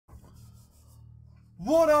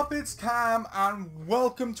What up, it's Cam, and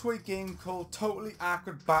welcome to a game called Totally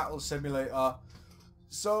Accurate Battle Simulator.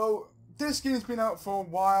 So, this game's been out for a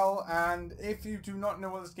while, and if you do not know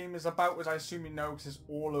what this game is about, which I assume you know because it's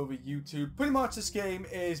all over YouTube, pretty much this game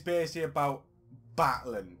is basically about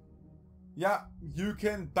battling. Yeah, you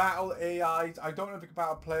can battle AI. I don't know if you can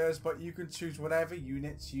battle players, but you can choose whatever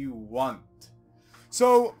units you want.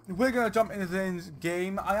 So, we're going to jump into this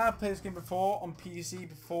game. I have played this game before on PC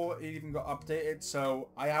before it even got updated, so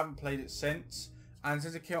I haven't played it since. And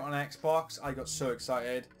since it came out on Xbox, I got so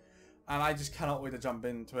excited. And I just cannot wait to jump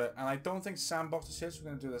into it. And I don't think Sandbox is here, so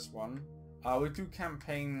we're going to do this one. We'll do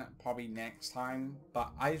campaign probably next time,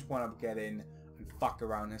 but I just want to get in and fuck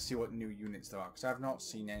around and see what new units there are. Because I've not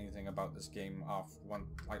seen anything about this game after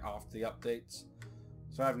the updates.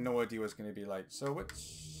 So I have no idea what it's going to be like. So which...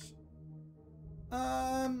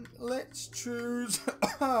 let's choose.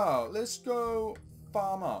 Let's go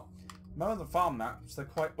farmer. Remember the farm maps? They're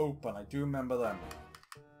quite open. I do remember them.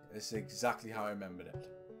 This is exactly how I remembered it.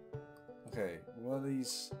 Okay, what are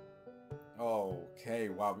these? Oh, okay,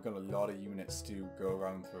 wow, we got a lot of units to go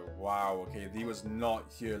around through. Wow, okay, these was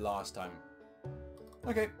not here last time.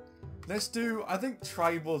 Okay, let's do. I think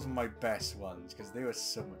tribals are my best ones because they were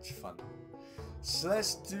so much fun. So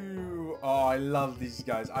let's do... Oh, I love these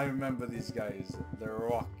guys. I remember these guys. They're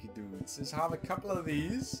rocky dudes. Let's have a couple of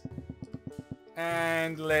these.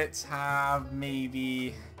 And let's have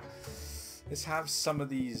maybe... Let's have some of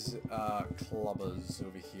these clubbers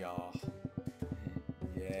over here.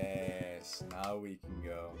 Yes, now we can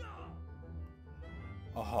go.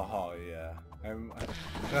 Oh, yeah.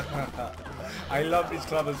 I love these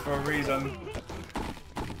clubbers for a reason.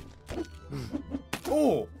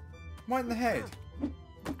 Oh! Right in the head.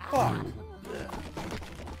 Fuck.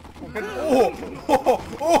 Okay. Oh! Oh!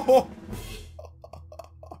 Oh!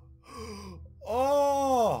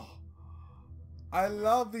 Oh! I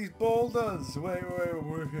love these boulders. Wait.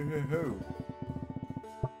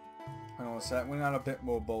 Hang on a sec. We're gonna add a bit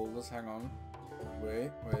more boulders. Hang on.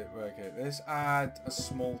 Wait. Okay. Let's add a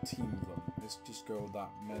small team of them. Let's just go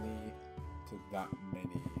that many to that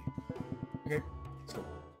many. Okay. Let's go.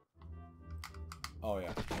 Oh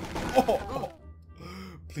yeah. Oh!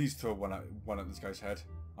 Please throw one at this guy's head.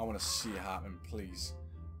 I want to see it happen, please.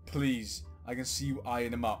 Please. I can see you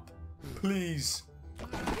eyeing him up. Please.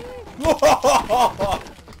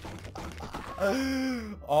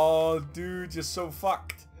 Oh, dude, you're so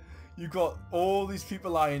fucked. You got all these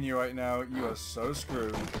people eyeing you right now. You are so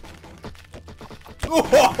screwed.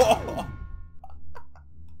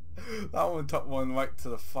 That one took one right to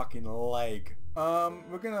the fucking leg.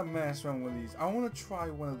 We're gonna mess around with these. I want to try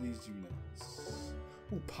one of these units.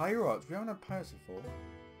 Oh, pirates. We haven't had pirates before.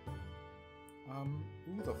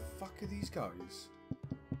 Who the fuck are these guys?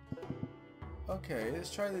 Okay, let's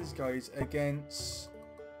try these guys against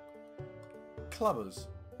clubbers.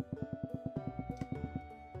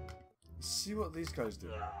 Let's see what these guys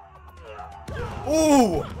do.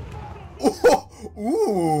 Oh! Oh!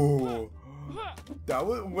 Ooh! That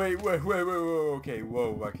was, wait, okay,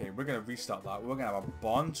 whoa, okay, we're gonna restart that. We're gonna have a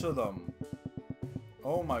bunch of them.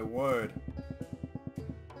 Oh my word.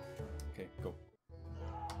 Okay, go.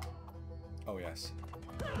 Oh yes.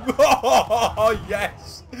 Oh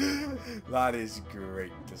yes! That is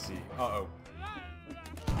great to see. Uh-oh.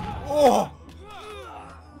 Oh!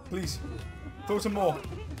 Please, throw some more.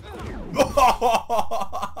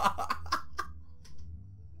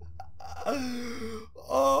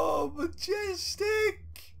 Oh, majestic!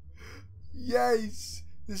 Yes!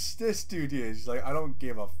 This dude here is like, I don't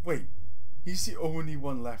give a... Wait, he's the only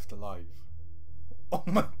one left alive. Oh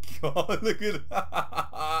my god, look at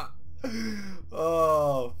that!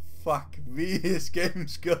 Oh, fuck me, this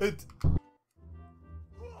game's good.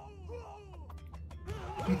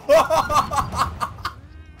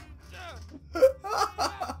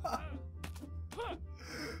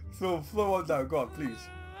 Throw one down, go on, please.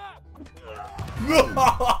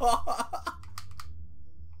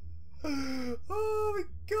 Oh my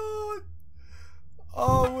god!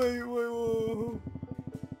 Oh wait, whoa.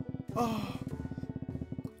 Oh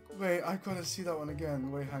wait, I gotta see that one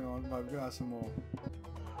again. Wait, hang on, right, we're gonna add some more.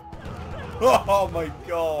 Oh my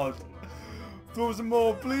god! Throw some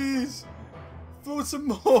more, please! Throw some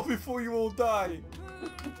more before you all die!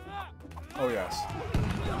 Oh yes.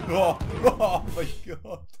 Oh my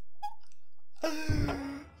god!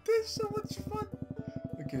 This is so much fun!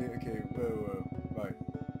 Okay, whoa. Right.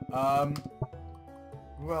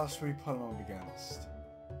 Who else should we put him up against?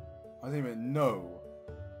 I don't even know.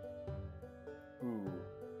 Ooh.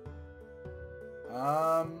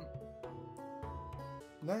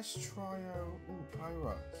 Let's try out... Ooh,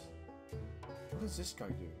 pirates. What does this guy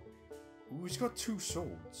do? Ooh, he's got 2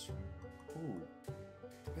 swords. Ooh.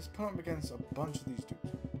 Let's put him against a bunch of these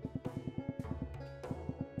dudes.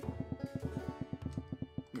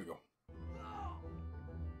 Here we go.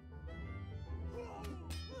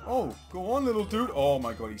 Oh, go on, little dude. Oh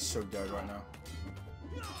my god, he's so dead right now.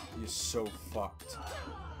 He is so fucked.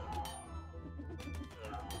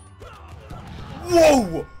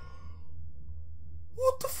 Whoa!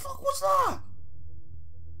 What the fuck was that?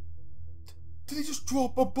 Did he just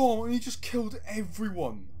drop a bomb and he just killed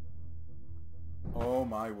everyone? Oh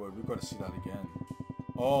my word, we've got to see that again.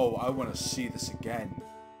 Oh, I want to see this again.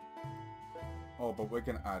 Oh, but we're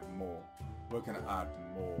going to add more. We're going to add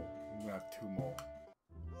more. We're going to have 2 more.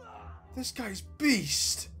 This guy's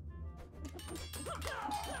beast!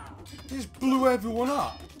 He just blew everyone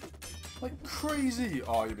up. Like crazy.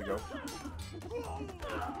 Oh, here we go.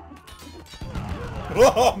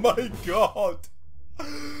 Oh my god!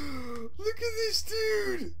 Look at this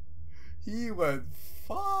dude! He went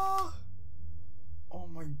far! Oh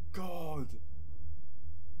my god!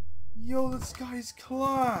 Yo, this guy's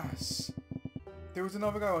class! There was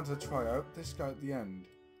another guy I wanted to try out. This guy at the end.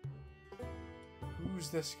 Who's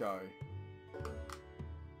this guy?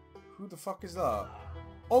 Who the fuck is that?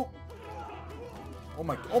 Oh! Oh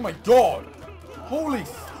my god! Holy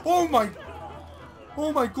oh my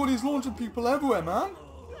god, he's launching people everywhere, man!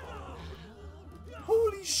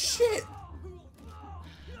 Holy shit!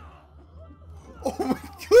 Oh my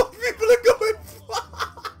god, people are going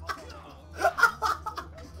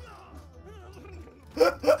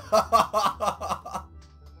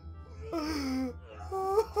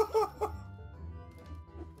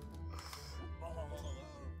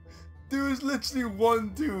There was literally one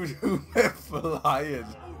dude who went flying.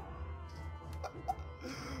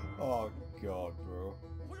 Oh god, bro.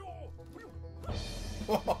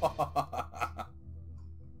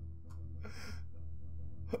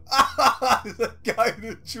 There's a guy in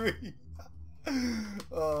a tree.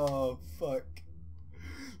 Oh fuck.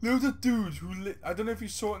 There was a dude who I don't know if you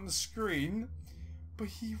saw it on the screen, but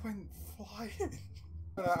he went flying.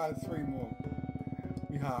 I'm gonna add 3 more.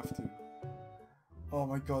 We have to. Oh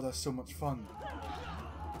my god, that's so much fun.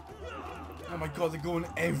 Oh my god, they're going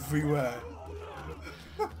everywhere.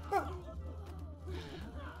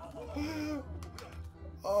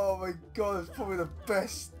 Oh my god, it's probably the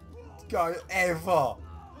best guy ever.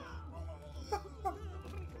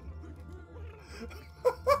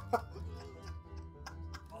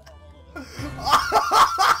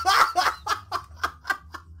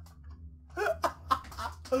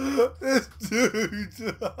 This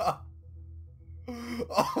dude.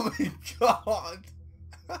 Oh my god.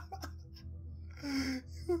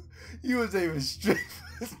 He was aiming straight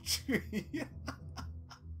for the tree.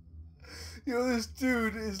 You know, this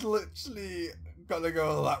dude is literally gonna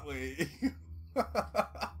go that way.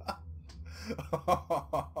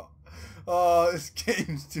 Oh, this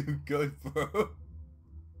game's too good, bro.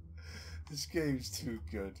 This game's too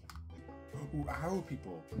good. Ooh, arrow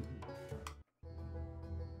people.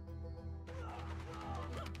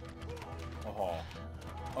 Oh.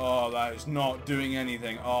 Oh, that is not doing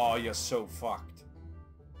anything. Oh, you're so fucked.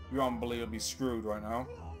 You're unbelievably screwed right now.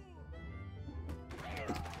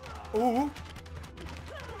 Ooh.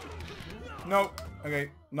 No.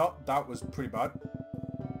 Okay. No, that was pretty bad.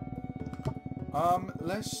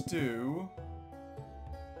 Let's do...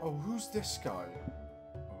 Oh, who's this guy?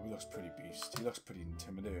 Oh, he looks pretty beast. He looks pretty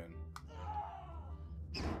intimidating.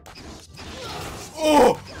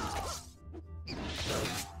 Oh!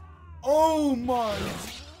 Oh my!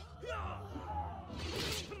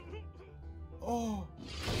 Oh!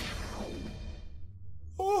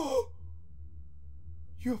 Oh!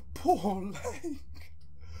 Your poor leg!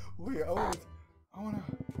 Wait, I wanna...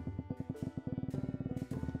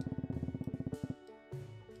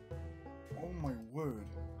 Oh my word.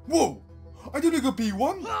 Whoa! I didn't go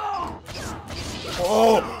B1!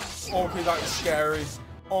 Oh! Okay, that is scary.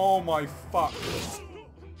 Oh my fuck.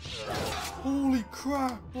 Holy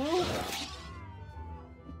crap, bro!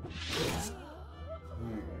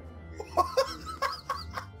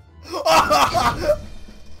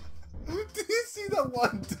 Did you see that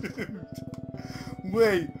one dude?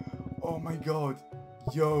 Wait. Oh my god.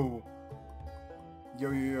 Yo. Yo,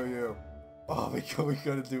 yo, yo, yo. Oh my god, we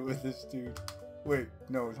gotta do it with this dude. Wait,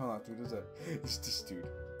 no, it's not that dude, is it? It's this dude.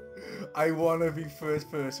 I wanna be first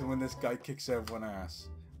person when this guy kicks everyone ass.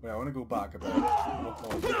 Wait, I wanna go back a bit. Oh,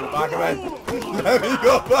 let me go back a bit. Let me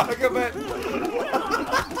go back a bit.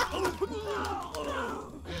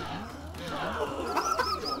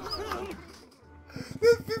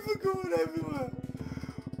 There's people going everywhere.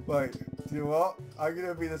 Right, do you know what? I'm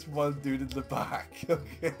gonna be this one dude in the back,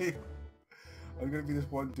 okay? I'm gonna be this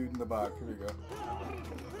one dude in the back. Here we go.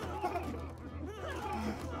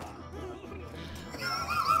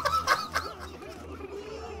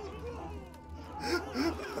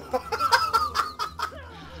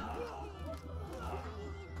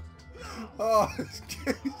 Oh, this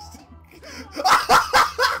game's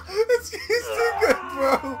this game's too good,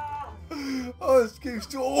 bro. Oh, this game's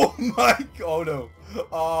too. Oh my god, no.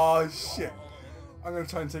 Oh shit. I'm gonna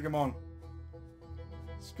try and take him on.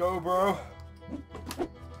 Let's go, bro.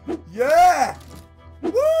 Yeah!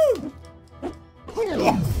 Woo!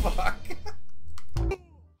 Oh fuck!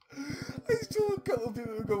 I saw a couple of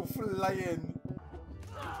people go flying.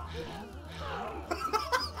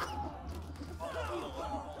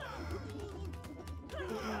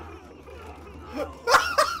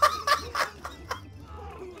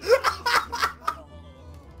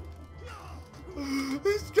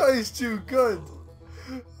 This guy is too good.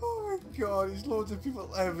 Oh my god, there's loads of people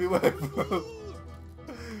everywhere, bro.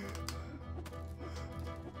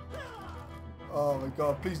 Oh my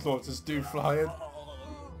god, please launch this dude flying.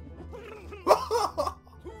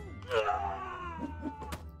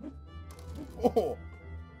 Oh.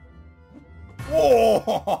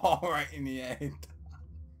 Oh, right in the end.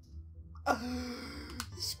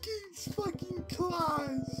 This game's fucking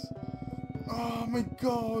class. Oh my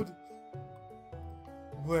god.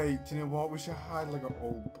 Wait, do you know what? We should hide like a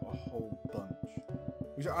whole bunch.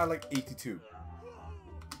 We should hide like 82.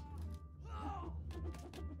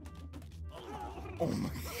 Oh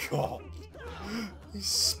my god. He's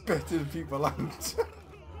spitting people out.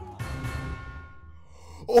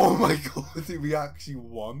 Oh my god, I think we actually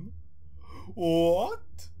won.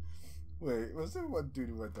 What? Wait, was there one dude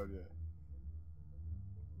who went down here?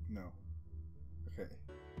 No. Okay.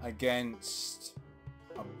 Against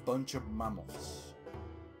a bunch of mammoths.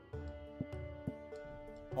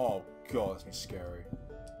 Oh god, that's me scary.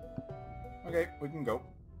 Okay, we can go.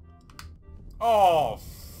 Oh,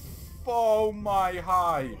 oh my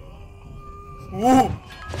high. Ooh!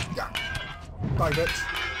 Yeah. Die, bitch.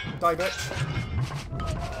 Die, bitch.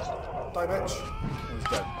 Die, bitch. Oh, he's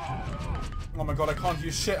dead. Oh my god, I can't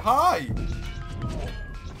use shit high!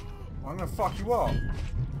 I'm gonna fuck you up.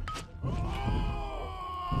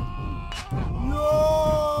 No!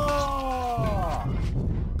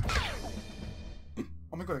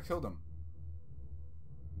 Oh my god, I killed him.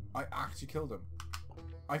 I actually killed him.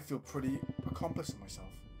 I feel pretty accomplished with myself.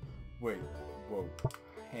 Wait, whoa.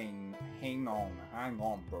 Hang on,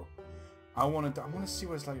 bro. I wanna see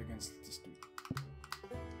what it's like against this dude.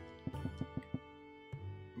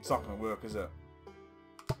 It's not gonna work, is it?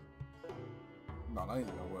 No, that ain't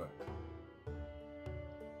gonna work.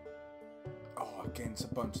 Oh, against a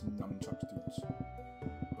bunch of nunchucks dudes.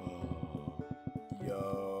 Oh,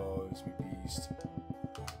 yo, it's me beast.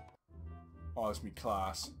 Oh, it's me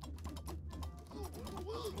class.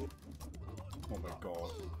 Oh my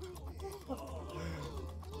god.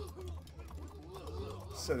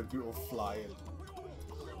 Set of people flying.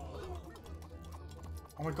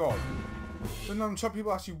 Oh my god. The nunchuck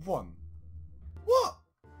people actually won. What?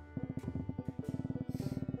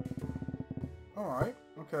 Alright,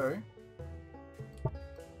 okay.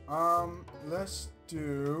 Let's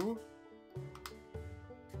do...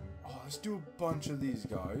 Oh, let's do a bunch of these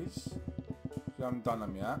guys. We haven't done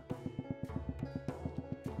them yet.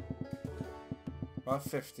 About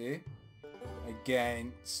 50.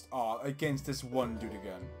 Against this one dude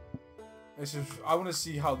again. This is... I want to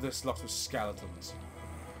see how this looks with skeletons.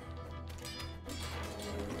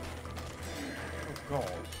 Oh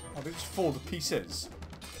god. Oh, they just fall to pieces.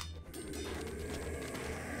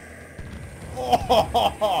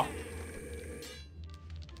 Oh!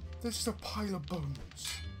 There's just a pile of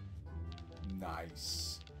bones.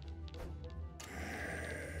 Nice.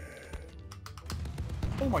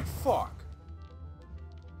 Oh my fuck.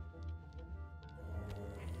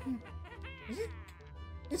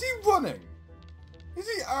 Is he running? Is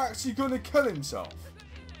he actually gonna kill himself?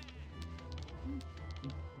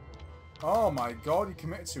 Oh my god, he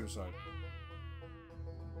committed suicide.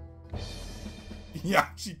 He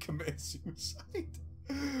actually committed suicide.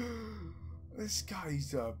 This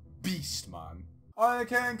guy's a beast, man.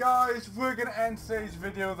 Okay, guys, we're gonna end today's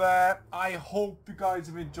video there. I hope you guys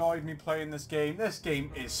have enjoyed me playing this game. This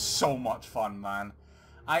game is so much fun, man.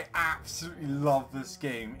 I absolutely love this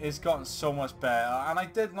game. It's gotten so much better, and I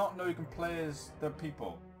did not know you can play as the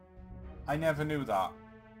people. I never knew that.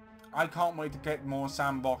 I can't wait to get more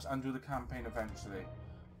sandbox and do the campaign eventually.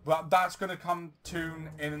 But that's going to come soon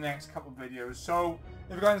in the next couple of videos. So,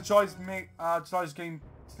 if you guys enjoyed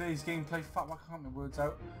today's gameplay, fuck, I can't get my words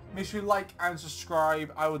out. Make sure you like and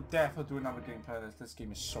subscribe. I will definitely do another gameplay of this. This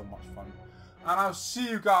game is so much fun. And I'll see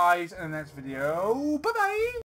you guys in the next video. Bye-bye!